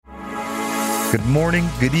Good morning,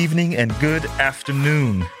 good evening, and good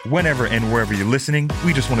afternoon. Whenever and wherever you're listening,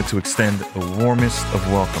 we just wanted to extend the warmest of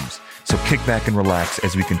welcomes. So kick back and relax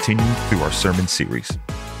as we continue through our sermon series.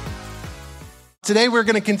 Today we're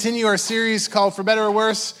going to continue our series called For Better or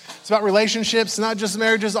Worse. It's about relationships, not just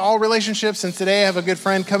marriages, all relationships. And today I have a good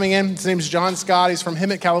friend coming in. His name is John Scott. He's from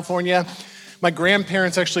Hemet, California. My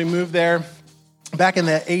grandparents actually moved there back in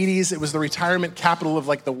the 80s. It was the retirement capital of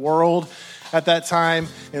like the world at that time.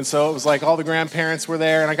 And so it was like all the grandparents were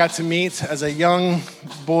there. And I got to meet as a young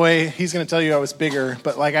boy. He's going to tell you I was bigger,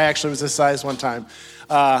 but like I actually was this size one time.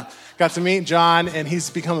 Got to meet John, and he's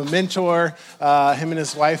become a mentor. Him and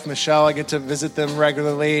his wife, Michelle, I get to visit them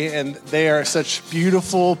regularly, and they are such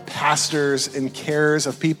beautiful pastors and carers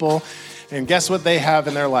of people. And guess what they have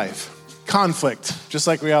in their life? Conflict, just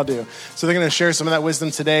like we all do. So they're going to share some of that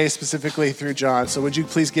wisdom today, specifically through John. So would you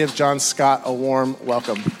please give John Scott a warm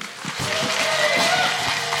welcome?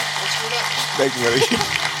 Thank you, buddy.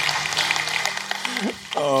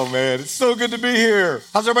 Oh, man, it's so good to be here.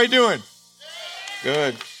 How's everybody doing?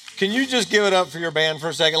 Good. Can you just give it up for your band for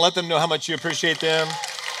a second? Let them know how much you appreciate them.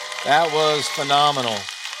 That was phenomenal.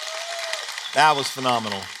 That was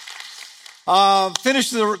phenomenal.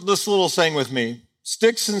 Finish this little saying with me.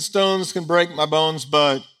 Sticks and stones can break my bones,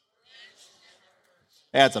 but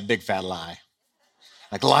that's a big fat lie.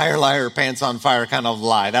 Like liar, liar, pants on fire kind of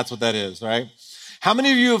lie. That's what that is, right? How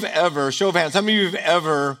many of you have ever, show of hands, how many of you have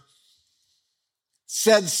ever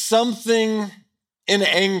said something in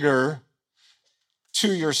anger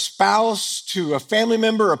to your spouse, to a family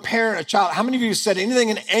member, a parent, a child? How many of you said anything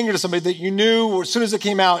in anger to somebody that you knew as soon as it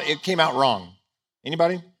came out wrong?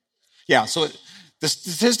 Anybody? Yeah, so the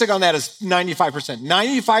statistic on that is 95%.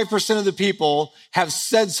 95% of the people have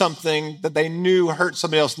said something that they knew hurt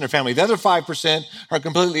somebody else in their family. The other 5% are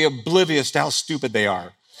completely oblivious to how stupid they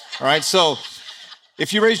are. All right, so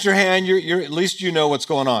if you raised your hand, you're at least you know what's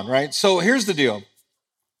going on, right? So here's the deal.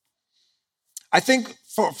 I think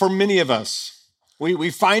for many of us, we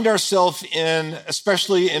find ourselves in,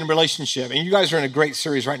 especially in relationship, and you guys are in a great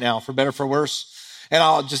series right now, For Better, for Worse. And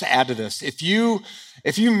I'll just add to this. If you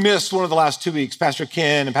missed one of the last 2 weeks, Pastor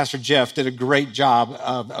Ken and Pastor Jeff did a great job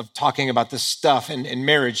of talking about this stuff in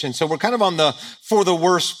marriage. And so we're kind of on the for the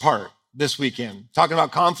worse part this weekend, talking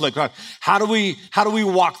about conflict. How do we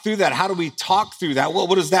walk through that? How do we talk through that?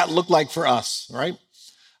 What does that look like for us, right?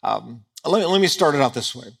 Let me start it out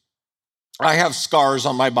this way. I have scars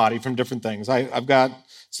on my body from different things. I've got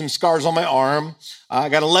some scars on my arm. I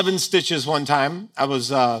got 11 stitches one time. I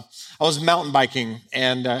was mountain biking,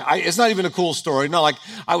 and it's not even a cool story. Not like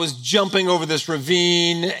I was jumping over this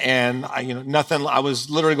ravine, and I was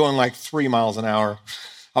literally going like 3 miles an hour.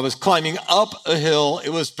 I was climbing up a hill. It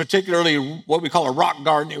was particularly what we call a rock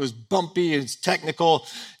garden. It was bumpy. It's technical.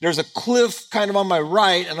 There's a cliff kind of on my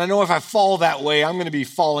right, and I know if I fall that way, I'm going to be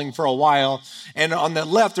falling for a while. And on the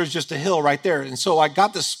left, there's just a hill right there. And so I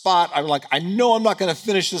got the spot. I'm like, I know I'm not going to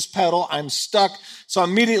finish this pedal. I'm stuck. So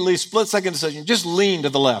immediately, split-second decision, just lean to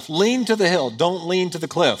the left. Lean to the hill. Don't lean to the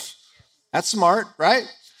cliff. That's smart, right?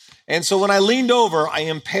 And so when I leaned over, I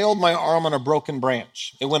impaled my arm on a broken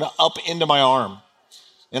branch. It went up into my arm.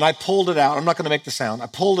 And I pulled it out. I'm not going to make the sound. I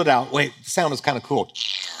pulled it out. Wait, the sound is kind of cool.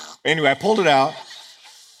 Anyway, I pulled it out.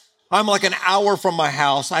 I'm like an hour from my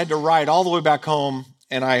house. I had to ride all the way back home,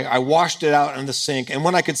 and I washed it out in the sink. And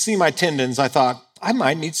when I could see my tendons, I thought, I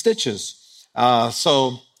might need stitches.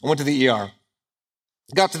 So I went to the ER.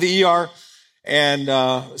 Got to the ER, and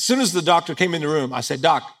as soon as the doctor came in the room, I said,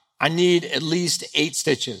 Doc, I need at least 8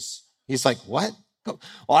 stitches. He's like, what? Well,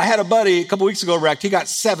 I had a buddy a couple weeks ago wrecked. He got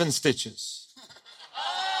 7 stitches.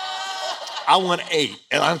 I want 8,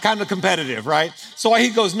 and I'm kind of competitive, right? So he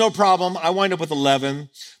goes, no problem. I wind up with 11.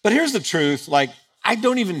 But here's the truth. Like, I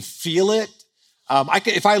don't even feel it.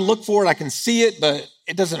 If I look for it, I can see it, but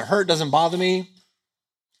it doesn't hurt, doesn't bother me.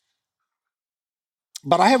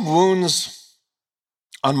 But I have wounds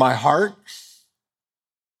on my heart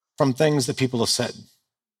from things that people have said.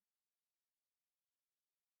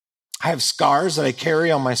 I have scars that I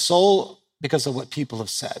carry on my soul because of what people have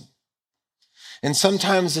said. And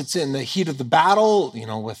sometimes it's in the heat of the battle,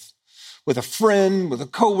 with a friend, with a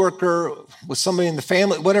coworker, with somebody in the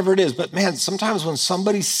family, whatever it is. But man, sometimes when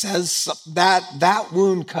somebody says that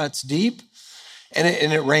wound cuts deep, and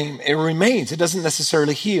it remains. It doesn't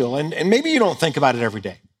necessarily heal. And maybe you don't think about it every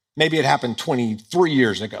day. Maybe it happened 23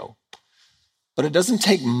 years ago. But it doesn't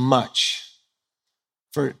take much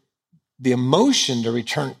for the emotion to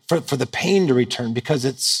return, for the pain to return, because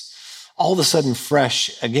it's all of a sudden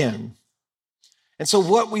fresh again. And so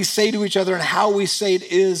what we say to each other and how we say it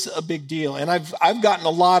is a big deal. And I've gotten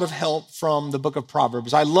a lot of help from the book of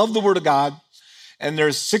Proverbs. I love the Word of God. And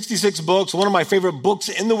there's 66 books. One of my favorite books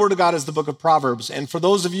in the Word of God is the book of Proverbs. And for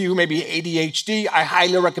those of you who may be ADHD, I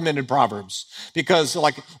highly recommended Proverbs because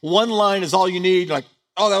like one line is all you need. Like,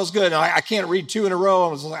 oh, that was good. I can't read 2 in a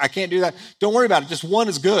row. I can't do that. Don't worry about it. Just one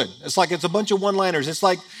is good. It's a bunch of one-liners. It's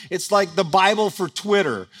like the Bible for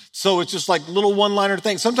Twitter. So it's just like little one-liner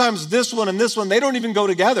things. Sometimes this one and this one, they don't even go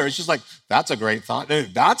together. It's just like, that's a great thought.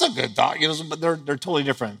 That's a good thought. But they're totally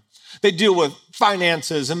different. They deal with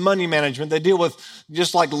finances and money management. They deal with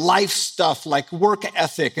just like life stuff, like work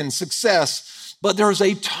ethic and success. But there's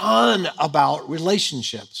a ton about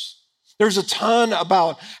relationships. There's a ton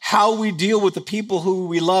about how we deal with the people who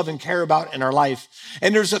we love and care about in our life.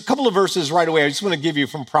 And there's a couple of verses right away I just want to give you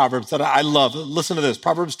from Proverbs that I love. Listen to this,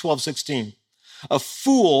 Proverbs 12:16. A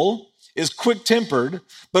fool is quick-tempered,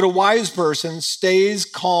 but a wise person stays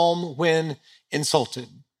calm when insulted.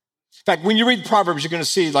 In fact, when you read Proverbs, you're going to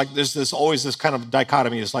see like there's always this kind of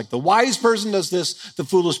dichotomy. It's like the wise person does this, the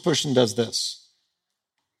foolish person does this.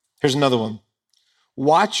 Here's another one.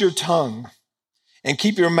 Watch your tongue and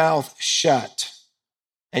keep your mouth shut,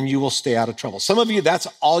 and you will stay out of trouble. Some of you, that's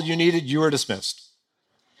all you needed. You were dismissed.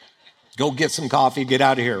 Go get some coffee, get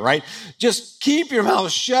out of here, right? Just keep your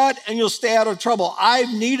mouth shut, and you'll stay out of trouble.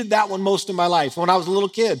 I've needed that one most of my life. When I was a little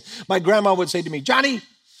kid, my grandma would say to me, Johnny,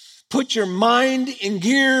 put your mind in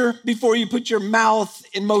gear before you put your mouth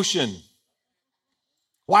in motion.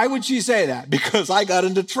 Why would she say that? Because I got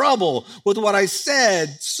into trouble with what I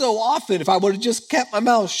said so often. If I would have just kept my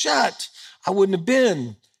mouth shut, I wouldn't have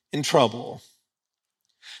been in trouble.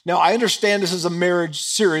 Now, I understand this is a marriage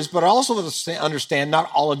series, but I also understand not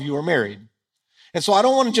all of you are married. And so I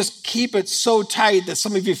don't want to just keep it so tight that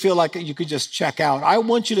some of you feel like you could just check out. I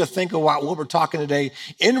want you to think about what we're talking today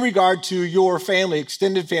in regard to your family,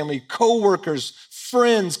 extended family, coworkers,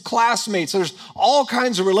 friends, classmates. There's all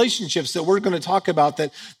kinds of relationships that we're going to talk about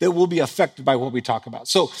that will be affected by what we talk about.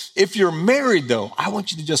 So if you're married, though, I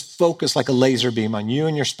want you to just focus like a laser beam on you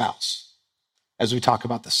and your spouse as we talk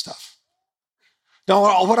about this stuff.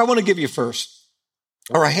 Now, what I want to give you first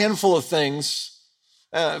are a handful of things.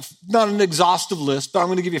 Not an exhaustive list, but I'm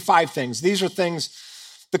going to give you 5 things. These are things,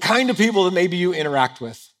 the kind of people that maybe you interact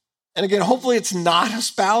with. And again, hopefully it's not a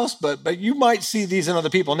spouse, but you might see these in other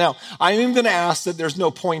people. Now, I am going to ask that there's no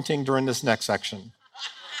pointing during this next section.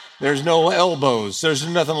 There's no elbows. There's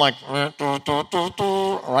nothing like, right?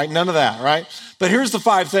 None of that, right? But here's the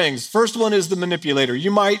 5 things. First one is the manipulator.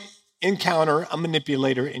 You might encounter a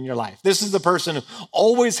manipulator in your life. This is the person who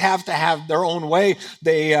always have to have their own way.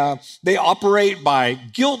 They operate by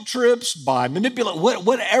guilt trips, by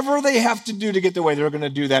whatever they have to do to get their way, they're going to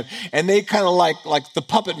do that. And they kind of like the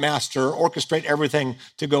puppet master orchestrate everything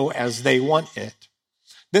to go as they want it.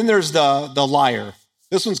 Then there's the liar.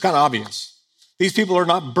 This one's kind of obvious. These people are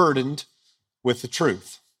not burdened with the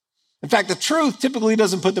truth. In fact, the truth typically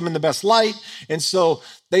doesn't put them in the best light, and so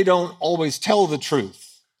they don't always tell the truth.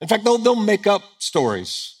 In fact, they'll make up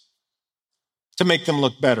stories to make them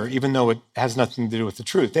look better, even though it has nothing to do with the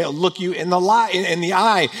truth. They'll look you in the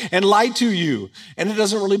eye and lie to you, and it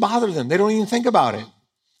doesn't really bother them. They don't even think about it.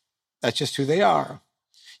 That's just who they are.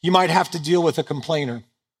 You might have to deal with a complainer.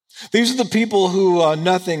 These are the people who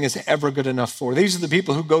nothing is ever good enough for. These are the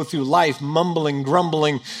people who go through life mumbling,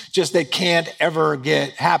 grumbling, just they can't ever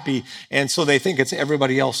get happy, and so they think it's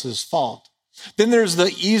everybody else's fault. Then there's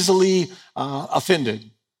the easily offended.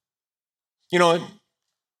 You know,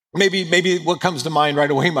 maybe what comes to mind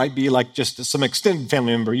right away might be like just some extended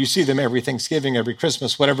family member. You see them every Thanksgiving, every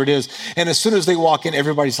Christmas, whatever it is. And as soon as they walk in,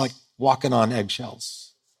 everybody's like walking on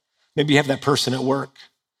eggshells. Maybe you have that person at work.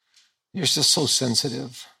 You're just so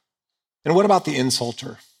sensitive. And what about the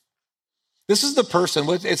insulter? This is the person,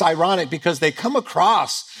 it's ironic because they come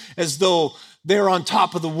across as though they're on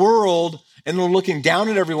top of the world and they're looking down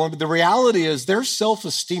at everyone, but the reality is their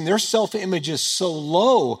self-esteem, their self-image is so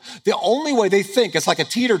low. The only way they think, it's like a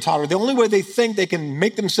teeter-totter, the only way they think they can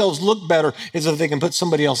make themselves look better is if they can put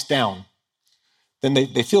somebody else down. Then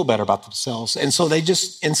they feel better about themselves. And so they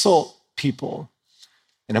just insult people.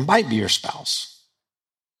 And it might be your spouse.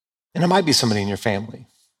 And it might be somebody in your family.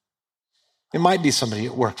 It might be somebody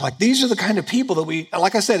at work. Like these are the kind of people that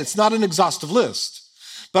like I said, it's not an exhaustive list.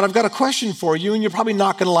 But I've got a question for you, and you're probably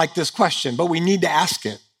not going to like this question, but we need to ask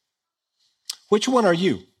it. Which one are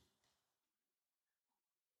you?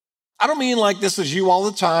 I don't mean like this is you all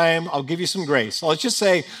the time. I'll give you some grace. So let's just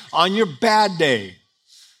say on your bad day,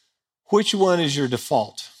 which one is your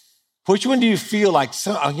default? Which one do you feel like,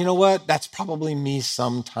 you know what, that's probably me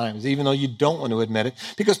sometimes, even though you don't want to admit it?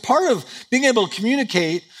 Because part of being able to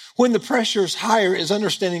communicate when the pressure is higher is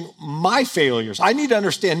understanding my failures. I need to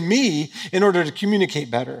understand me in order to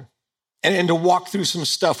communicate better. and to walk through some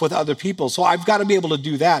stuff with other people. So I've got to be able to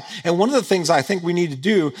do that. And one of the things I think we need to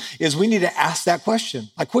do is we need to ask that question.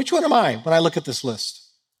 Like, which one am I when I look at this list?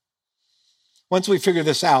 Once we figure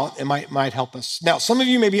this out, it might help us. Now, some of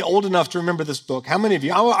you may be old enough to remember this book. How many of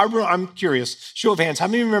you? I'm curious. Show of hands. How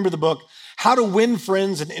many of you remember the book, How to Win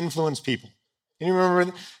Friends and Influence People? You remember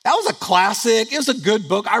that? That was a classic. It was a good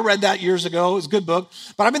book. I read that years ago. It was a good book.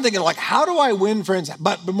 But I've been thinking, like, how do I win friends?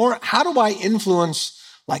 But more, how do I influence,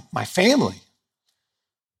 like, my family,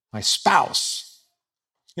 my spouse?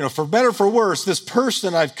 You know, for better or for worse, this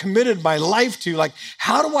person I've committed my life to, like,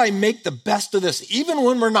 how do I make the best of this, even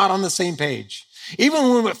when we're not on the same page? Even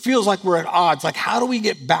when it feels like we're at odds, like, how do we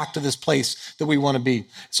get back to this place that we want to be?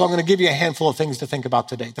 So I'm going to give you a handful of things to think about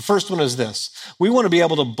today. The first one is this. We want to be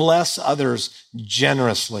able to bless others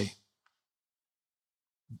generously.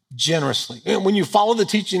 Generously. When you follow the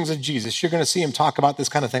teachings of Jesus, you're going to see him talk about this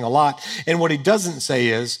kind of thing a lot. And what he doesn't say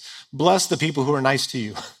is, bless the people who are nice to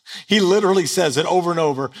you. He literally says it over and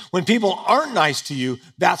over. When people aren't nice to you,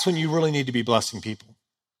 that's when you really need to be blessing people.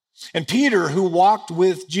 And Peter, who walked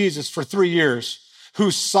with Jesus for 3 years,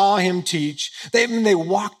 who saw him teach, they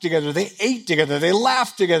walked together, they ate together, they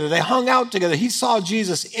laughed together, they hung out together. He saw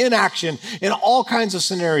Jesus in action in all kinds of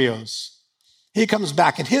scenarios. He comes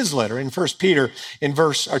back in his letter in 1 Peter in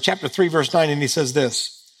chapter 3, verse 9, and he says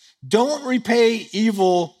this, don't repay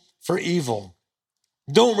evil for evil.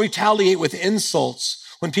 Don't retaliate with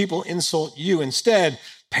insults when people insult you. Instead,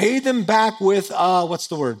 pay them back with, what's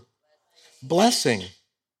the word? Blessing.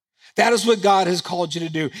 That is what God has called you to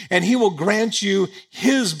do. And he will grant you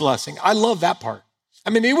his blessing. I love that part.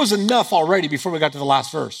 I mean, it was enough already before we got to the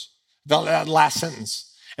last verse, the last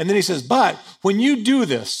sentence. And then he says, but when you do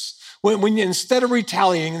this, when you, instead of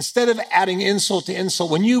retaliating, instead of adding insult to insult,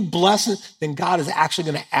 when you bless it, then God is actually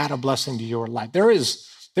going to add a blessing to your life. There is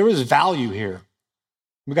value here.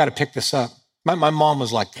 We got to pick this up. My mom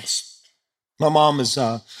was like this. My mom has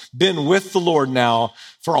been with the Lord now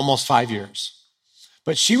for almost 5 years.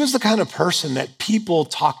 But she was the kind of person that people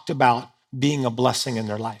talked about being a blessing in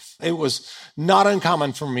their life. It was not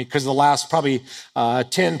uncommon for me because the last probably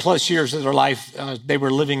 10 plus years of their life, they were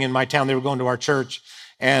living in my town. They were going to our church.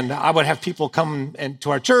 And I would have people come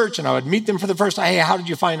to our church and I would meet them for the first time. Hey, how did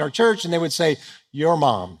you find our church? And they would say, your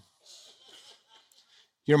mom.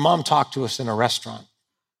 Your mom talked to us in a restaurant.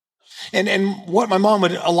 And what my mom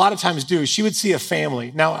would a lot of times do is she would see a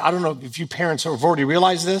family. Now, I don't know if you parents have already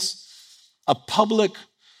realized this. A public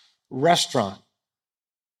restaurant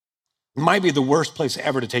might be the worst place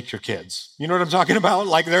ever to take your kids. You know what I'm talking about?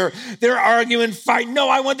 Like they're arguing, fighting. No,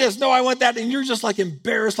 I want this. No, I want that. And you're just like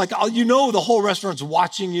embarrassed. Like, you know, the whole restaurant's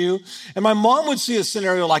watching you. And my mom would see a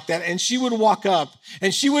scenario like that and she would walk up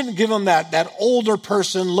and she wouldn't give them that older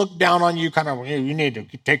person look down on you, kind of, you need to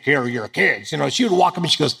take care of your kids. You know, she would walk up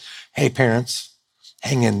and she goes, hey, parents,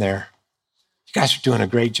 hang in there. You guys are doing a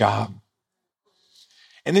great job.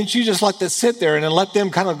 And then she just let that sit there and then let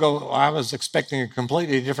them kind of go, I was expecting a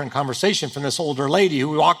completely different conversation from this older lady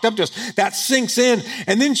who walked up to us. That sinks in.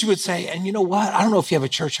 And then she would say, and you know what? I don't know if you have a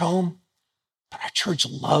church home, but our church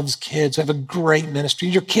loves kids. We have a great ministry.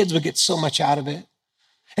 Your kids would get so much out of it.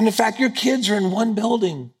 And in fact, your kids are in one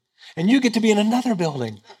building and you get to be in another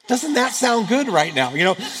building. Doesn't that sound good right now? You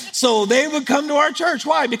know, so they would come to our church.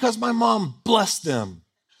 Why? Because my mom blessed them.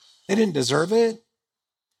 They didn't deserve it.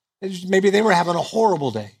 Maybe they were having a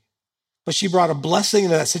horrible day, but she brought a blessing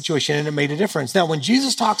into that situation and it made a difference. Now, when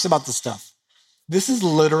Jesus talks about this stuff, this is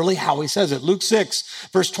literally how he says it. Luke 6,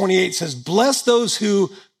 verse 28 says, bless those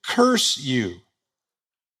who curse you.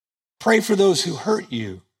 Pray for those who hurt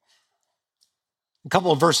you. A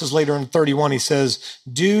couple of verses later in 31, he says,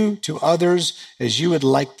 do to others as you would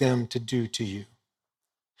like them to do to you.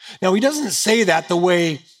 Now, he doesn't say that the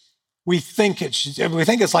way we think it should. We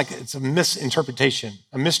think it's a misinterpretation,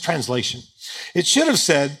 a mistranslation. It should have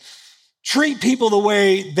said, treat people the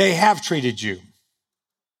way they have treated you,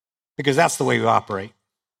 because that's the way we operate.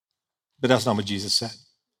 But that's not what Jesus said.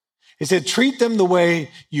 He said, treat them the way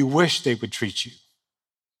you wish they would treat you,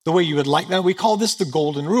 the way you would like. Now, we call this the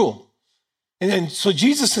golden rule. And so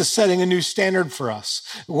Jesus is setting a new standard for us.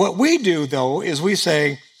 What we do, though, is we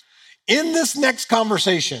say, in this next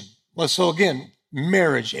conversation, so again,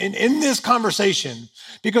 marriage, and in this conversation,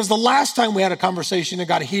 because the last time we had a conversation and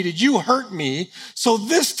got heated, you hurt me. So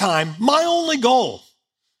this time, my only goal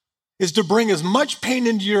is to bring as much pain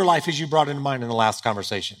into your life as you brought into mine in the last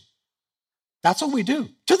conversation. That's what we do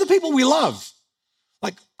to the people we love.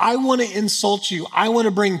 Like, I want to insult you. I want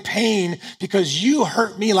to bring pain because you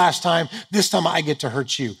hurt me last time. This time I get to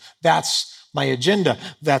hurt you. That's my agenda.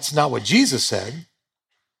 That's not what Jesus said.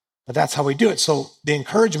 But that's how we do it. So the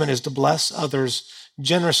encouragement is to bless others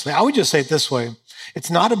generously. I would just say it this way. It's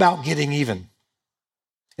not about getting even.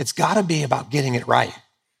 It's got to be about getting it right.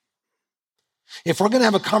 If we're going to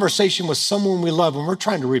have a conversation with someone we love and we're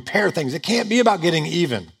trying to repair things, it can't be about getting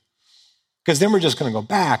even, because then we're just going to go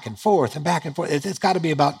back and forth and back and forth. It's got to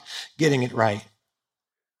be about getting it right.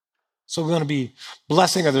 So we want to be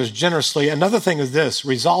blessing others generously. Another thing is this: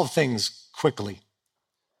 resolve things quickly.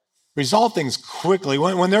 Resolve things quickly.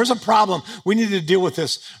 When there's a problem, we need to deal with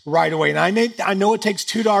this right away. And I know it takes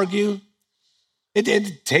two to argue.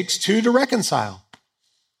 It takes two to reconcile.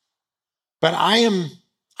 But I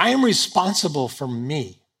am responsible for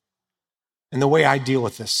me and the way I deal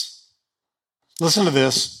with this. Listen to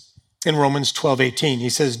this in Romans 12:18. He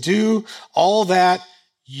says, do all that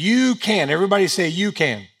you can. Everybody say you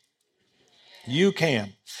can. You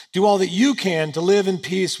can. Do all that you can to live in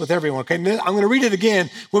peace with everyone. Okay, I'm going to read it again.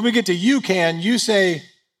 When we get to you can, you say, you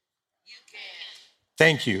can.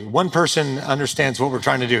 Thank you. One person understands what we're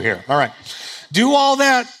trying to do here. All right. Do all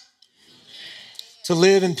that to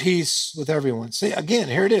live in peace with everyone. See, again,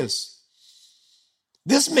 here it is.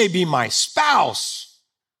 This may be my spouse,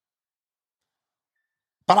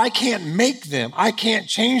 but I can't make them. I can't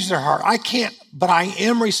change their heart. But I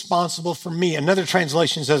am responsible for me. Another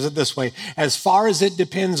translation says it this way: as far as it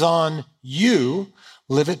depends on you,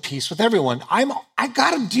 live at peace with everyone. I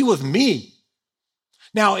got to deal with me.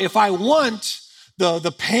 Now, if I want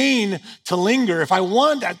the pain to linger, if I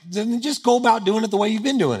want that, then just go about doing it the way you've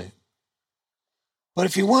been doing it. But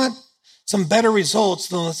if you want some better results,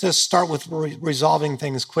 then let's just start with resolving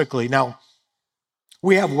things quickly. Now,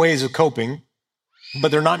 we have ways of coping, but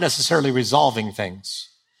they're not necessarily resolving things.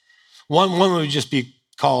 One would just be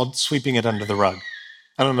called sweeping it under the rug.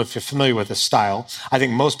 I don't know if you're familiar with this style. I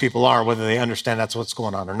think most people are, whether they understand that's what's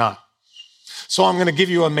going on or not. So I'm going to give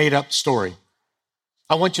you a made-up story.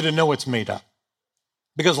 I want you to know it's made up.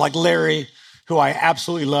 Because like Larry, who I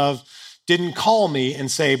absolutely love, didn't call me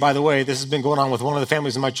and say, by the way, this has been going on with one of the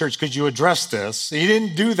families in my church. Could you address this? He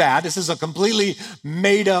didn't do that. This is a completely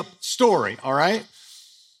made-up story, all right?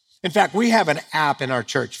 In fact, we have an app in our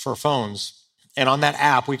church for phones. And on that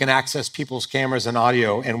app, we can access people's cameras and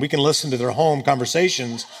audio, and we can listen to their home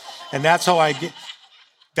conversations. And that's how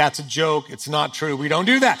that's a joke. It's not true. We don't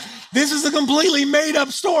do that. This is a completely made up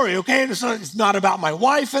story, okay? It's not about my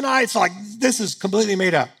wife and I. It's like, this is completely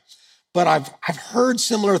made up. But I've heard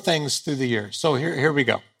similar things through the years. So here we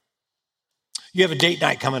go. You have a date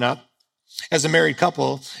night coming up. As a married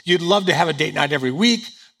couple, you'd love to have a date night every week.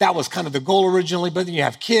 That was kind of the goal originally, but then you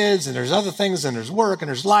have kids and there's other things and there's work and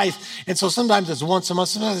there's life. And so sometimes it's once a month,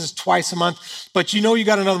 sometimes it's twice a month, but you know you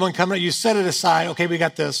got another one coming up. You set it aside. Okay, we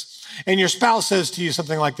got this. And your spouse says to you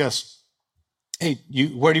something like this: hey,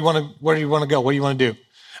 where do you want to go? What do you want to do?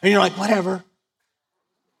 And you're like, whatever.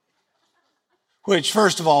 Which,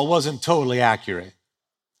 first of all, wasn't totally accurate.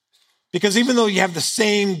 Because even though you have the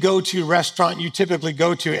same go-to restaurant you typically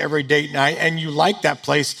go to every date night and you like that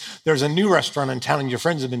place, there's a new restaurant in town and your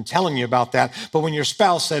friends have been telling you about that. But when your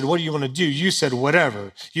spouse said, what do you want to do? You said,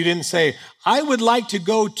 whatever. You didn't say, I would like to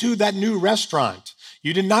go to that new restaurant.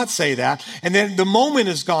 You did not say that. And then the moment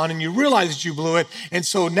is gone and you realize that you blew it. And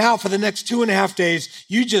so now for the next 2.5 days,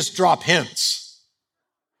 you just drop hints.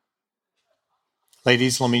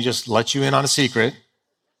 Ladies, let me just let you in on a secret.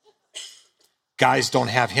 Guys don't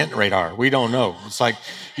have hint radar. We don't know. It's like,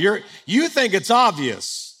 you think it's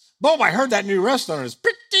obvious. Boom, I heard that new restaurant is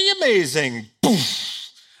pretty amazing. Boom.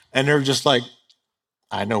 And they're just like,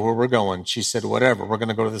 I know where we're going. She said, whatever, we're going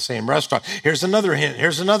to go to the same restaurant. Here's another hint.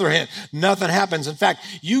 Here's another hint. Nothing happens. In fact,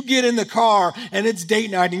 you get in the car and it's date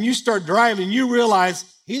night and you start driving and you realize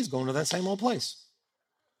he's going to that same old place.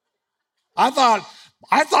 I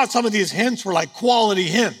thought some of these hints were like quality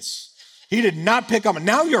hints. He did not pick up. And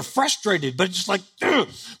now you're frustrated, but it's just like, ugh,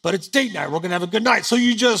 but it's date night. We're going to have a good night. So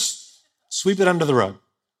you just sweep it under the rug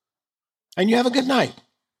and you have a good night.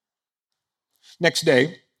 Next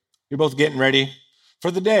day, you're both getting ready for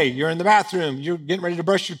the day. You're in the bathroom. You're getting ready to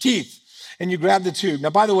brush your teeth and you grab the tube. Now,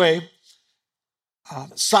 by the way,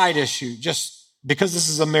 side issue, just because this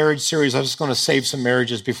is a marriage series, I'm just going to save some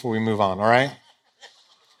marriages before we move on. All right.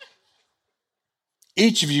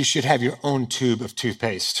 Each of you should have your own tube of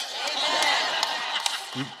toothpaste.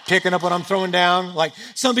 You picking up what I'm throwing down? Like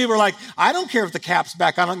some people are like, I don't care if the cap's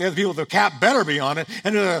back on. The other people, the cap better be on it.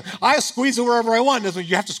 And I squeeze it wherever I want.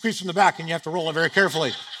 You have to squeeze from the back and you have to roll it very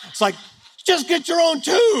carefully. It's like, just get your own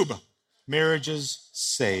tube. Marriages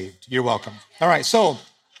saved. You're welcome. All right. So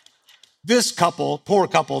this couple, poor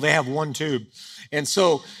couple, they have one tube. And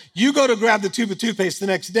so you go to grab the tube of toothpaste the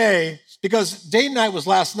next day because date night was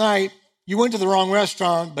last night. You went to the wrong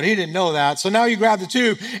restaurant, but he didn't know that. So now you grab the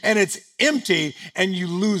tube and it's empty and you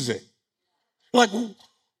lose it. Like,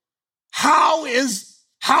 how is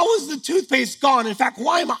the toothpaste gone? In fact,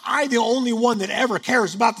 why am I the only one that ever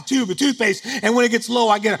cares about the tube of toothpaste? And when it gets low,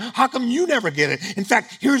 I get it. How come you never get it? In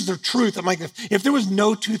fact, here's the truth. I'm like, if there was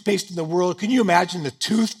no toothpaste in the world, can you imagine the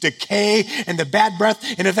tooth decay and the bad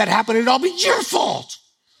breath? And if that happened, it'd all be your fault.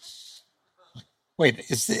 Wait,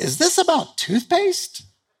 is this about toothpaste?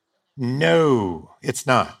 No, it's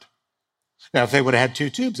not. Now, if they would have had 2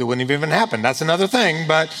 tubes, it wouldn't have even happened. That's another thing.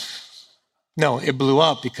 But no, it blew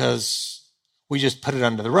up because we just put it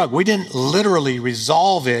under the rug. We didn't literally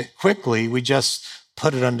resolve it quickly. We just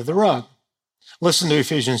put it under the rug. Listen to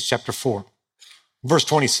Ephesians chapter 4, verse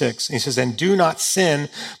 26. He says, and do not sin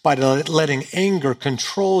by letting anger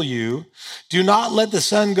control you. Do not let the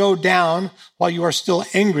sun go down while you are still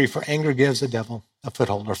angry, for anger gives the devil a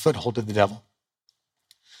foothold to the devil.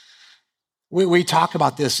 We talk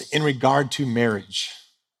about this in regard to marriage.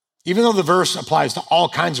 Even though the verse applies to all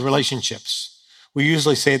kinds of relationships, we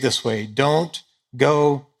usually say it this way: don't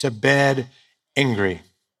go to bed angry.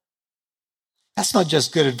 That's not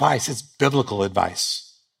just good advice, it's biblical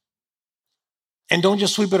advice. And don't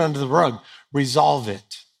just sweep it under the rug. Resolve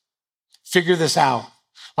it. Figure this out.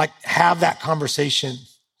 Like, have that conversation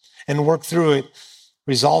and work through it.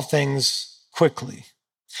 Resolve things quickly.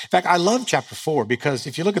 In fact, I love chapter 4 because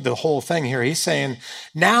if you look at the whole thing here, he's saying,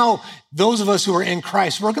 now those of us who are in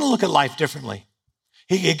Christ, we're going to look at life differently.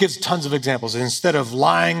 He gives tons of examples. Instead of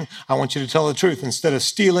lying, I want you to tell the truth. Instead of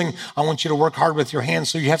stealing, I want you to work hard with your hands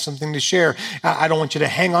so you have something to share. I don't want you to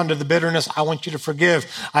hang on to the bitterness. I want you to forgive.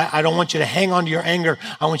 I don't want you to hang on to your anger.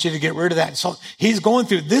 I want you to get rid of that. So he's going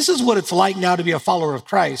through, this is what it's like now to be a follower of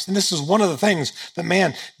Christ. And this is one of the things that,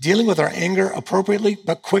 man, dealing with our anger appropriately,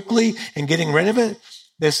 but quickly and getting rid of it,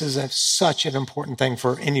 this is such an important thing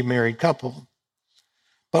for any married couple.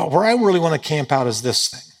 But where I really want to camp out is this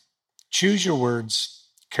thing. Choose your words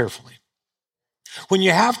carefully. When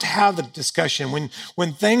you have to have the discussion,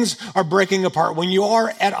 when things are breaking apart, when you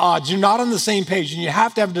are at odds, you're not on the same page, and you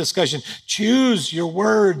have to have a discussion, choose your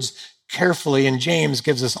words carefully. And James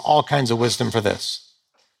gives us all kinds of wisdom for this.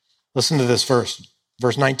 Listen to this verse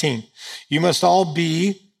 19. You must all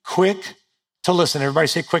be quick to listen. Everybody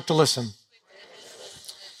say quick to listen.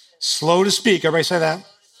 Slow to speak. Everybody say that.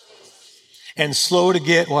 And slow to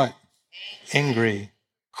get what? Angry.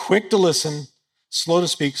 Quick to listen, slow to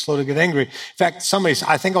speak, slow to get angry. In fact,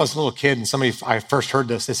 I think I was a little kid and I first heard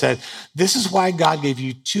this. They said, this is why God gave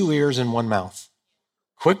you 2 ears and 1 mouth.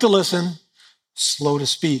 Quick to listen, slow to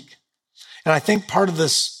speak. And I think part of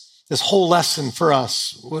this whole lesson for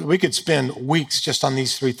us, we could spend weeks just on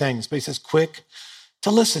these 3 things, but he says quick to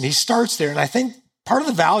listen. He starts there. And I think part of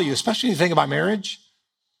the value, especially when you think about marriage,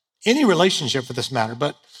 any relationship for this matter,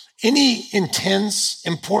 but any intense,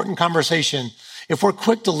 important conversation, if we're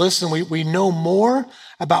quick to listen, we know more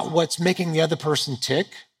about what's making the other person tick.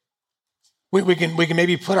 We can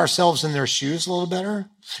maybe put ourselves in their shoes a little better.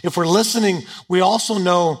 If we're listening, we also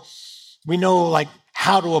know like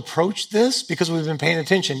how to approach this because we've been paying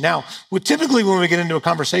attention. Now, typically when we get into a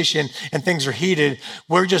conversation and things are heated,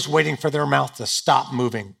 we're just waiting for their mouth to stop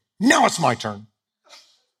moving. Now it's my turn.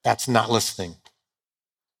 That's not listening.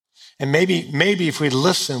 And maybe if we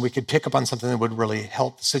listen, we could pick up on something that would really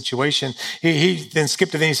help the situation. He then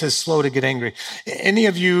skipped it, then he says, slow to get angry. Any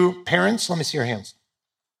of you parents, let me see your hands.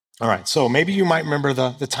 All right, so maybe you might remember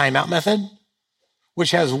the timeout method, which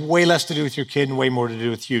has way less to do with your kid and way more to do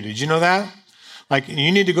with you. Did you know that? Like,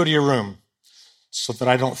 you need to go to your room so that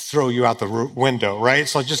I don't throw you out the window, right?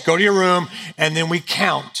 So just go to your room, and then we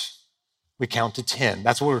count. We count to 10.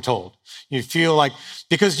 That's what we're told. You feel like,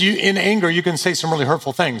 because in anger, you can say some really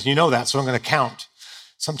hurtful things. You know that, so I'm going to count.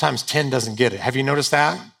 Sometimes 10 doesn't get it. Have you noticed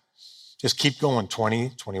that? Just keep going.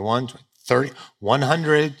 20, 21, 30,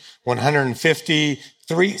 100, 150,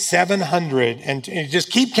 700. And just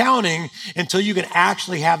keep counting until you can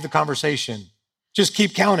actually have the conversation. Just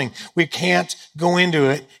keep counting. We can't go into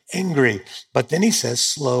it angry. But then he says,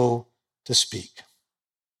 slow to speak.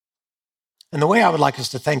 And the way I would like us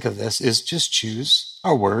to think of this is just choose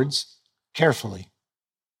our words carefully,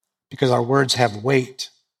 because our words have weight.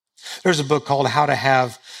 There's a book called How to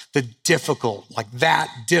Have the Difficult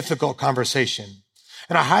Conversation.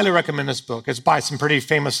 And I highly recommend this book. It's by some pretty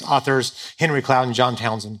famous authors, Henry Cloud and John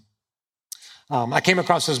Townsend. I came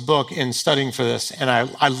across this book in studying for this, and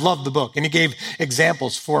I loved the book. And he gave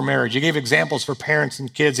examples for marriage. He gave examples for parents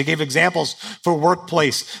and kids. He gave examples for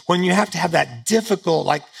workplace when you have to have that difficult,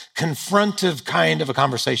 like confrontive kind of a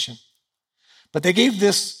conversation. But they gave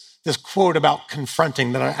this quote about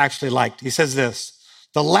confronting that I actually liked. He says this: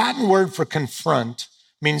 the Latin word for confront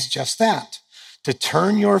means just that, to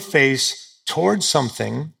turn your face towards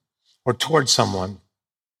something or towards someone.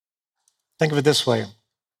 Think of it this way.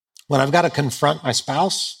 When I've got to confront my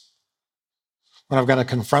spouse, when I've got to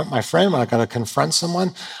confront my friend, when I've got to confront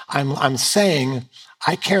someone, I'm saying,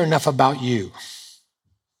 I care enough about you.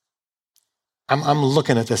 I'm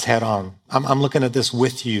looking at this head on. I'm looking at this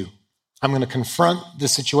with you. I'm going to confront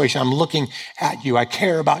this situation. I'm looking at you. I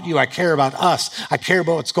care about you. I care about us. I care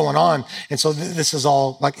about what's going on. And so this is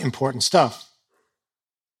all like important stuff.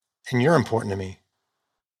 And you're important to me.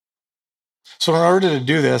 So in order to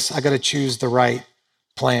do this, I got to choose the right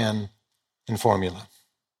plan and formula.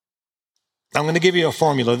 I'm going to give you a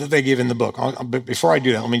formula that they give in the book. But before I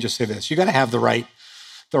do that, let me just say this. You got to have the right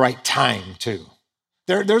time too.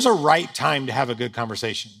 There's a right time to have a good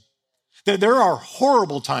conversation. There are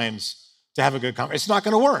horrible times to have a good conversation. It's not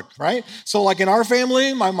going to work, right? So like in our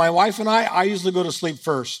family, my wife and I usually go to sleep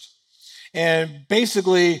first. And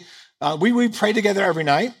basically, we pray together every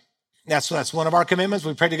night. That's one of our commitments.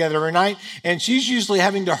 We pray together every night. And she's usually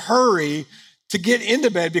having to hurry to get into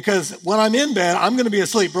bed because when I'm in bed, I'm going to be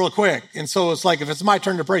asleep real quick. And so it's like, if it's my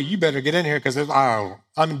turn to pray, you better get in here because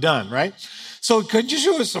I'm done, right? So could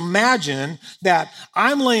you just imagine that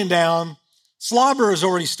I'm laying down, slobber has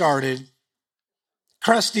already started,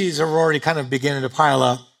 crusties are already kind of beginning to pile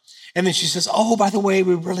up. And then she says, oh, by the way,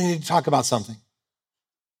 we really need to talk about something.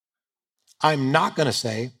 I'm not going to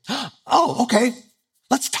say, oh, okay,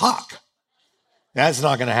 let's talk. That's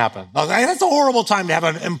not going to happen. That's a horrible time to have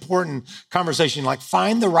an important conversation. Like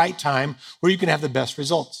find the right time where you can have the best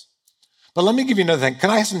results. But let me give you another thing. Can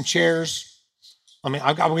I have some chairs? I'm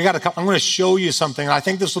going to show you something. I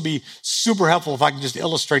think this will be super helpful if I can just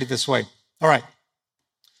illustrate it this way. All right,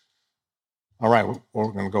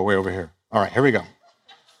 we're going to go way over here. All right, here we go.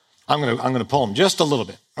 I'm going to pull them just a little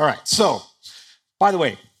bit. All right, so, by the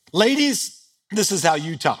way, ladies, this is how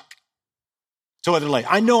you talk to other ladies.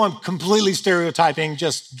 I know I'm completely stereotyping,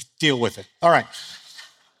 just deal with it. All right,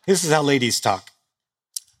 this is how ladies talk.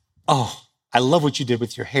 Oh, I love what you did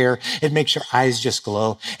with your hair. It makes your eyes just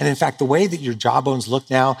glow. And in fact, the way that your jawbones look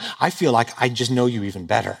now, I feel like I just know you even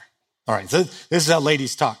better. All right, so this is how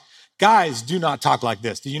ladies talk. Guys do not talk like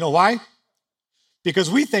this. Do you know why? Because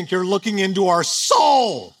we think you're looking into our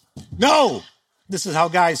soul. No, this is how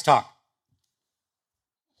guys talk.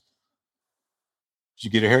 Did you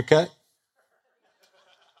get a haircut?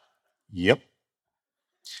 Yep.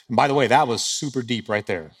 And by the way, that was super deep right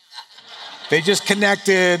there. They just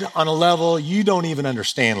connected on a level you don't even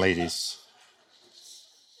understand, ladies.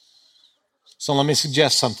 So let me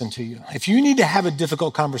suggest something to you. If you need to have a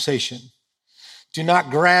difficult conversation, do not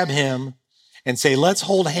grab him and say, let's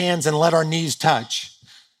hold hands and let our knees touch,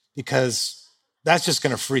 because that's just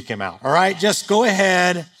going to freak him out. All right, just go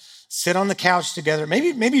ahead, sit on the couch together.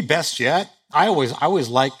 Maybe best yet, I always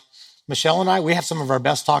like Michelle and I, we have some of our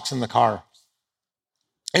best talks in the car.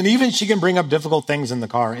 And even she can bring up difficult things in the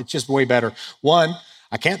car. It's just way better. One,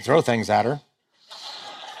 I can't throw things at her.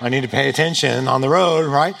 I need to pay attention on the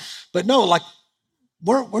road, right? But no, like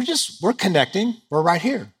we're connecting. We're right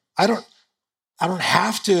here. I don't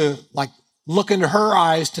have to like look into her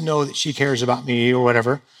eyes to know that she cares about me or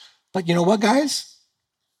whatever. But you know what, guys?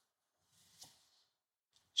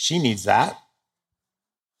 She needs that.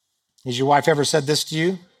 Has your wife ever said this to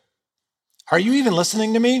you? Are you even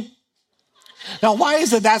listening to me? Now, why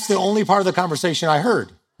is it that's the only part of the conversation I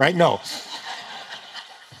heard, right? No.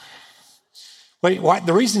 Wait, why?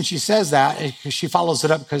 The reason she says that is because she follows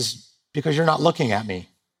it up because you're not looking at me.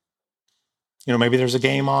 You know, maybe there's a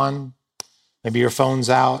game on. Maybe your phone's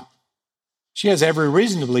out. She has every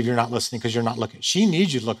reason to believe you're not listening because you're not looking. She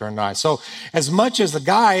needs you to look her in the eye. So as much as the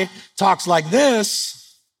guy talks like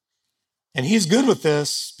this, and he's good with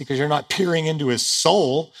this because you're not peering into his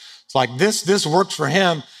soul, it's like this works for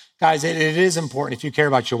him. Guys, it is important if you care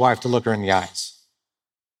about your wife to look her in the eyes.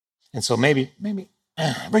 And so maybe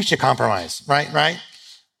reach a compromise, right?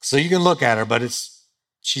 So you can look at her, but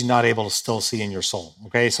she's not able to still see in your soul,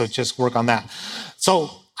 okay? So just work on that.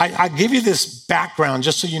 So I give you this background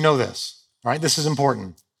just so you know this, all right? This is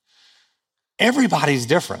important. Everybody's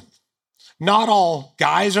different. Not all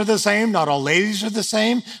guys are the same. Not all ladies are the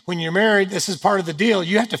same. When you're married, this is part of the deal.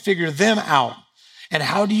 You have to figure them out. And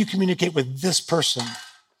how do you communicate with this person?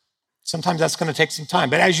 Sometimes that's going to take some time.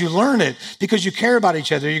 But as you learn it, because you care about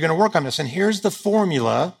each other, you're going to work on this. And here's the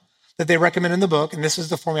formula that they recommend in the book. And this is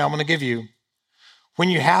the formula I'm going to give you. When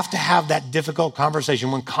you have to have that difficult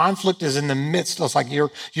conversation, when conflict is in the midst, it's like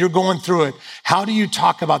you're going through it. How do you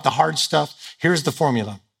talk about the hard stuff? Here's the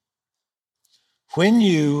formula. When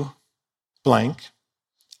you blank,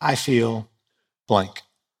 I feel blank.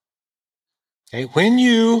 Okay. When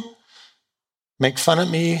you make fun of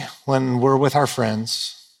me when we're with our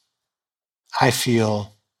friends, I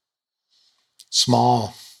feel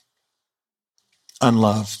small.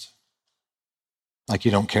 unloved, like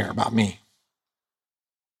you don't care about me.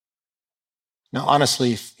 Now,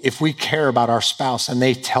 honestly, if we care about our spouse and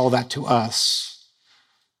they tell that to us,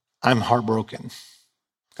 I'm heartbroken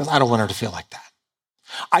because I don't want her to feel like that.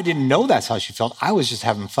 I didn't know that's how she felt. I was just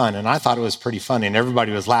having fun, and I thought it was pretty funny, and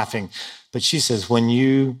everybody was laughing. But she says, when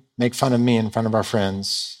you make fun of me in front of our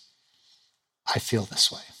friends, I feel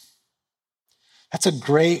this way. That's a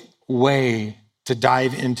great way to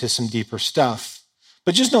dive into some deeper stuff.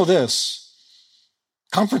 But just know this,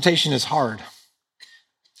 confrontation is hard.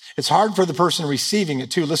 It's hard for the person receiving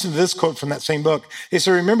it too. Listen to this quote from that same book. They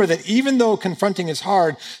say, remember that even though confronting is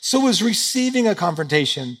hard, so is receiving a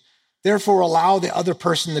confrontation. Therefore, allow the other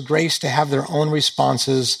person the grace to have their own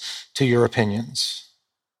responses to your opinions.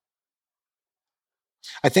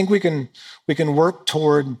 I think we can work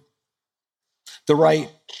toward the right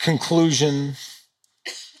conclusion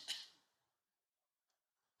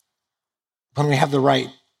when we have the right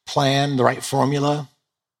plan, the right formula.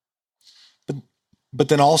 But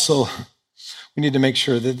then also, we need to make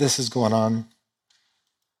sure that this is going on,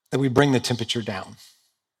 that we bring the temperature down.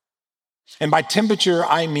 And by temperature,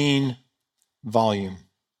 I mean volume.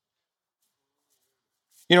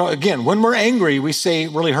 You know, again, when we're angry, we say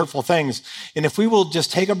really hurtful things. And if we will just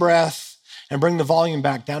take a breath and bring the volume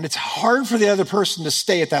back down, it's hard for the other person to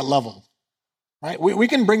stay at that level, right? We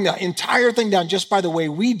can bring the entire thing down just by the way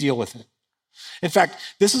we deal with it. In fact,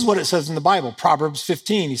 this is what it says in the Bible, Proverbs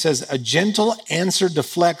 15. He says, a gentle answer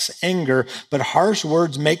deflects anger, but harsh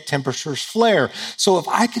words make temperatures flare. So if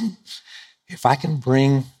I can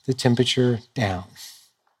bring the temperature down,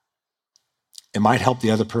 it might help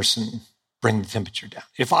the other person bring the temperature down.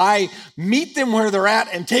 If I meet them where they're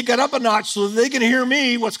at and take it up a notch so that they can hear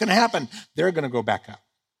me, what's going to happen? They're going to go back up.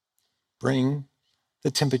 Bring the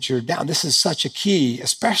temperature down. This is such a key,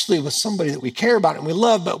 especially with somebody that we care about and we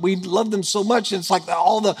love, but we love them so much. It's like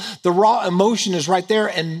all the raw emotion is right there.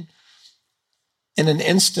 And in an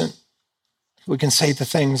instant, we can say the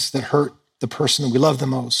things that hurt the person that we love the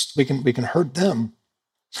most. We can hurt them.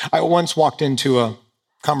 I once walked into a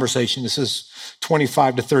conversation. This is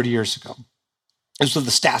 25 to 30 years ago. It was with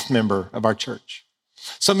a staff member of our church.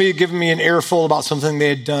 Somebody had given me an earful about something they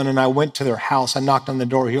had done, and I went to their house. I knocked on the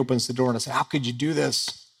door. He opens the door, and I said, how could you do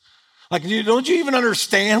this? Like, don't you even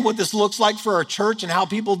understand what this looks like for our church and how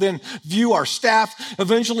people then view our staff?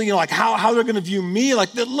 Eventually, you know, like how they're going to view me.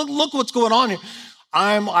 Like, look what's going on here.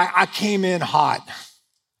 I came in hot.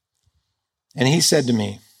 And he said to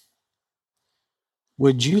me,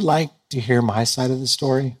 would you like to hear my side of the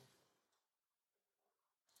story?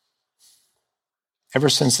 Ever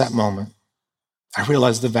since that moment, I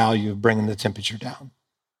realized the value of bringing the temperature down.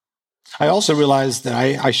 I also realized that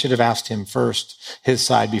I should have asked him first his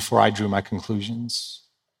side before I drew my conclusions.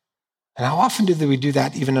 And how often do we do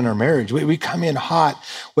that even in our marriage? We come in hot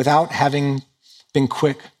without having been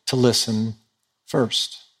quick to listen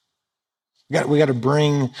first. We got to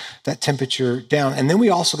bring that temperature down. And then we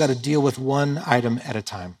also got to deal with one item at a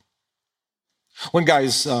time. One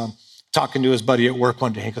guy's talking to his buddy at work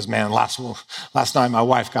one day. He goes, man, last night my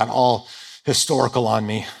wife got all historical on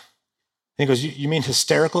me. And he goes, you mean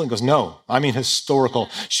hysterical? And he goes, no, I mean historical.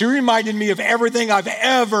 She reminded me of everything I've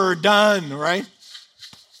ever done, right?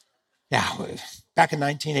 Yeah, back in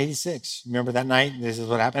 1986. Remember that night? This is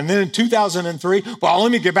what happened. And then in 2003, well,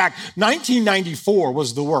 let me get back. 1994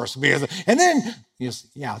 was the worst. And then,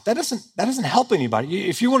 yeah, that doesn't help anybody.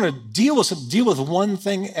 If you want to deal with one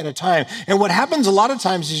thing at a time. And what happens a lot of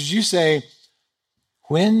times is you say,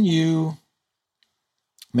 when you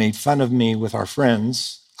made fun of me with our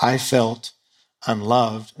friends, I felt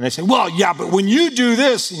unloved. And they say, well, yeah, but when you do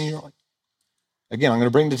this, and you're like, again, I'm going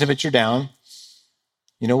to bring the temperature down.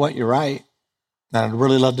 You know what? You're right. And I'd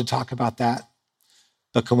really love to talk about that.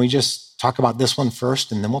 But can we just talk about this one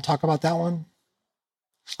first and then we'll talk about that one?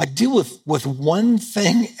 Like deal with one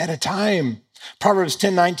thing at a time. Proverbs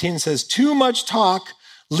 10:19 says, too much talk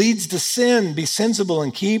leads to sin. Be sensible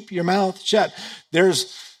and keep your mouth shut.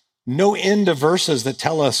 There's no end of verses that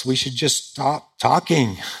tell us we should just stop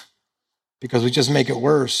talking because we just make it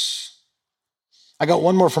worse. I got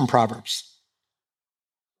one more from Proverbs.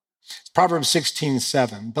 It's Proverbs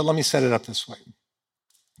 16:7, but let me set it up this way.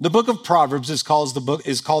 The book of Proverbs is called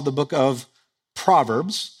the book of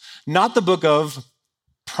Proverbs, not the book of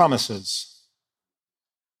promises.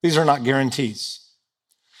 These are not guarantees.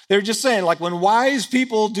 They're just saying, like, when wise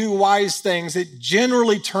people do wise things, it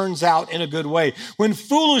generally turns out in a good way. When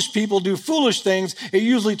foolish people do foolish things, it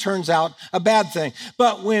usually turns out a bad thing.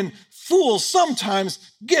 But when fools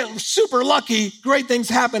sometimes get super lucky, great things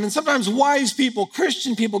happen. And sometimes wise people,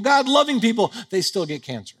 Christian people, God-loving people, they still get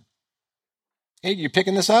cancer. Hey, you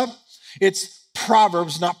picking this up? It's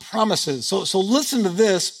proverbs, not promises. So listen to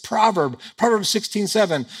this proverb, Proverbs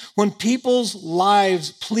 16:7. When people's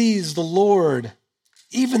lives please the Lord,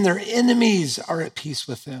 even their enemies are at peace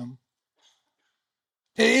with them.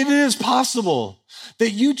 It is possible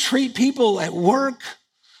that you treat people at work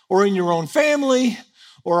or in your own family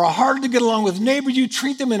or a hard to get along with neighbor, you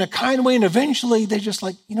treat them in a kind way, and eventually they're just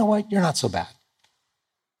like, you know what, you're not so bad.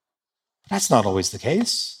 That's not always the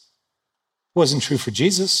case. It wasn't true for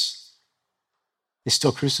Jesus. They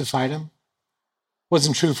still crucified him. It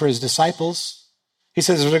wasn't true for his disciples. He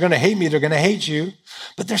says, if they're going to hate me, they're going to hate you.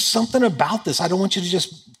 But there's something about this. I don't want you to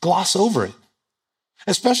just gloss over it,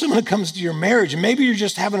 especially when it comes to your marriage. And maybe you're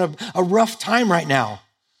just having a rough time right now.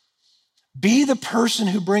 Be the person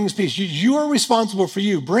who brings peace. You are responsible for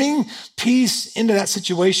you. Bring peace into that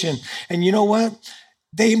situation. And you know what?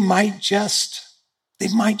 They might just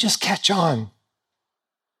catch on.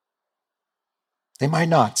 They might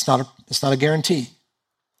not. It's not a guarantee.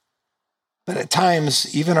 But at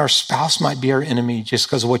times, even our spouse might be our enemy just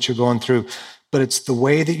because of what you're going through. But it's the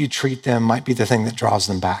way that you treat them might be the thing that draws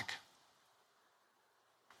them back.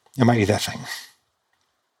 It might be that thing.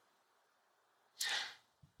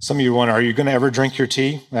 Some of you wonder, are you going to ever drink your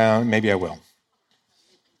tea? Maybe I will.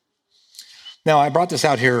 Now, I brought this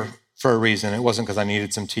out here for a reason. It wasn't because I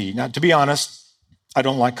needed some tea. Now, to be honest, I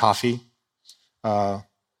don't like coffee.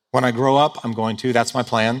 When I grow up, I'm going to. That's my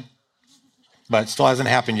plan. But it still hasn't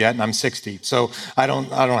happened yet, and I'm 60. So I don't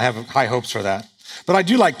have high hopes for that. But I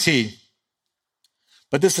do like tea.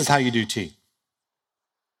 But this is how you do tea.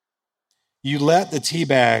 You let the tea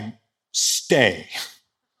bag stay,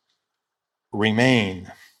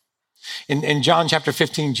 remain. In John chapter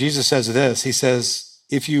 15, Jesus says this. He says,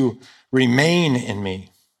 if you remain in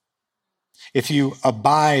me, if you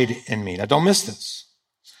abide in me. Now, don't miss this.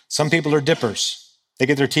 Some people are dippers. They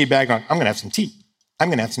get their tea bag on, I'm going to have some tea. I'm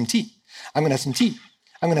going to have some tea. I'm going to have some tea.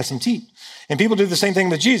 I'm going to have some tea. And people do the same thing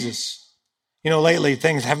with Jesus. You know, lately,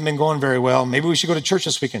 things haven't been going very well. Maybe we should go to church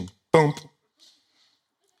this weekend. Boom.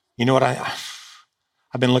 You know what?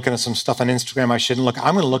 I've been looking at some stuff on Instagram I shouldn't look.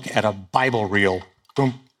 I'm going to look at a Bible reel.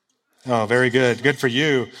 Boom. Oh, very good. Good for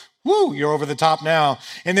you. Woo, you're over the top now.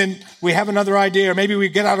 And then we have another idea, or maybe we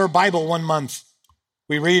get out our Bible one month.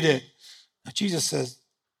 We read it. Now, Jesus says,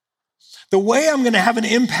 the way I'm going to have an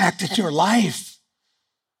impact in your life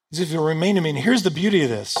is if you remain in me. And here's the beauty of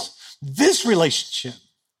this. This relationship,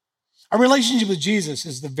 our relationship with Jesus,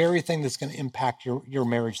 is the very thing that's going to impact your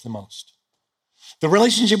marriage the most. The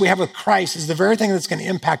relationship we have with Christ is the very thing that's going to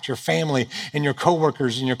impact your family and your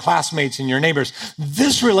coworkers and your classmates and your neighbors.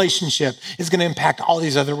 This relationship is going to impact all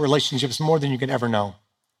these other relationships more than you could ever know.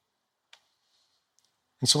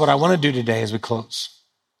 And so what I want to do today as we close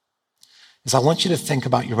is I want you to think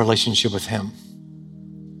about your relationship with him.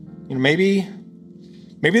 You know, maybe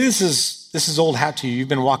this is old hat to you. You've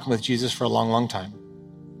been walking with Jesus for a long, long time.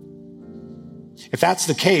 If that's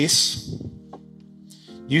the case,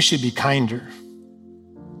 you should be kinder,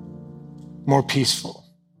 more peaceful,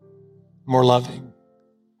 more loving,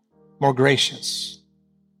 more gracious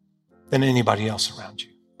than anybody else around you.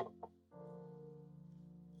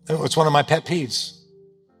 It's one of my pet peeves.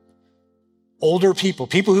 Older people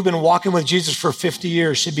who've been walking with Jesus for 50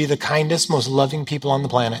 years should be the kindest, most loving people on the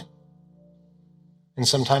planet. And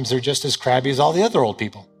sometimes they're just as crabby as all the other old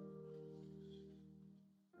people.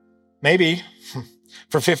 Maybe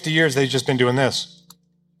for 50 years, they've just been doing this.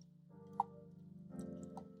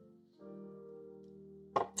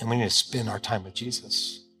 And we need to spend our time with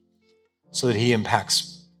Jesus so that he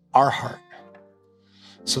impacts our heart,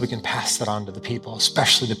 so we can pass that on to the people,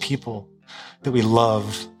 especially the people that we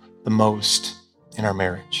love the most in our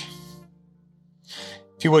marriage.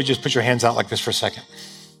 If you would, just put your hands out like this for a second.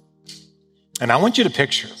 And I want you to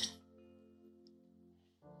picture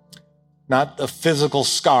not the physical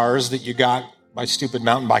scars that you got by stupid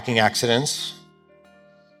mountain biking accidents.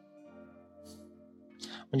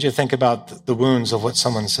 I want you to think about the wounds of what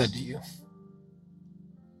someone said to you.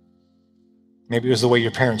 Maybe it was the way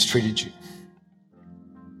your parents treated you.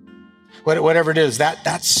 Whatever it is,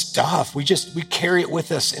 that stuff, we carry it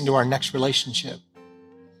with us into our next relationship.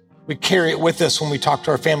 We carry it with us when we talk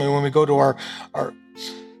to our family, when we go to our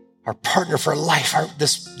partner for life,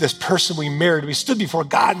 this person we married. We stood before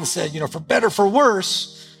God and said, for better, for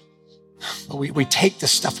worse, we take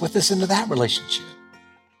this stuff with us into that relationship.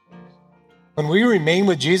 When we remain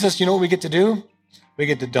with Jesus, you know what we get to do? We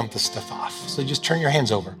get to dump this stuff off. So just turn your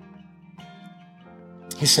hands over.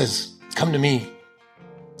 He says, come to me,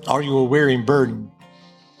 all you are weary and burdened,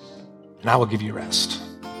 and I will give you rest.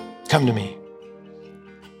 Come to me.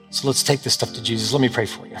 So let's take this stuff to Jesus. Let me pray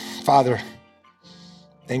for you. Father,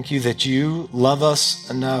 thank you that you love us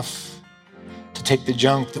enough take the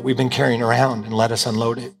junk that we've been carrying around and let us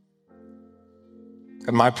unload it.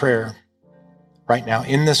 And my prayer right now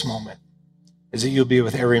in this moment is that you'll be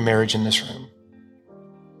with every marriage in this room.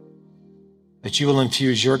 That you will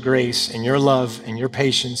infuse your grace and your love and your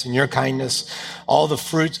patience and your kindness, all the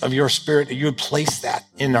fruits of your spirit, that you would place that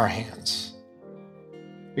in our hands.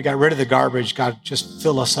 We got rid of the garbage. God, just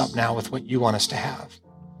fill us up now with what you want us to have.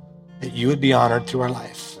 That you would be honored through our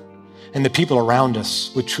life. And the people around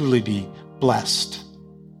us would truly be blessed.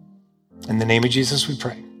 In the name of Jesus we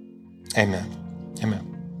pray. Amen. Amen.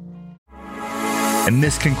 And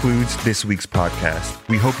this concludes this week's podcast.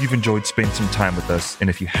 We hope you've enjoyed spending some time with us. And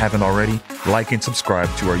if you haven't already, like and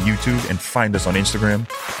subscribe to our YouTube and find us on Instagram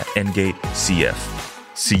at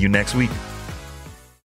EndgateCF. See you next week.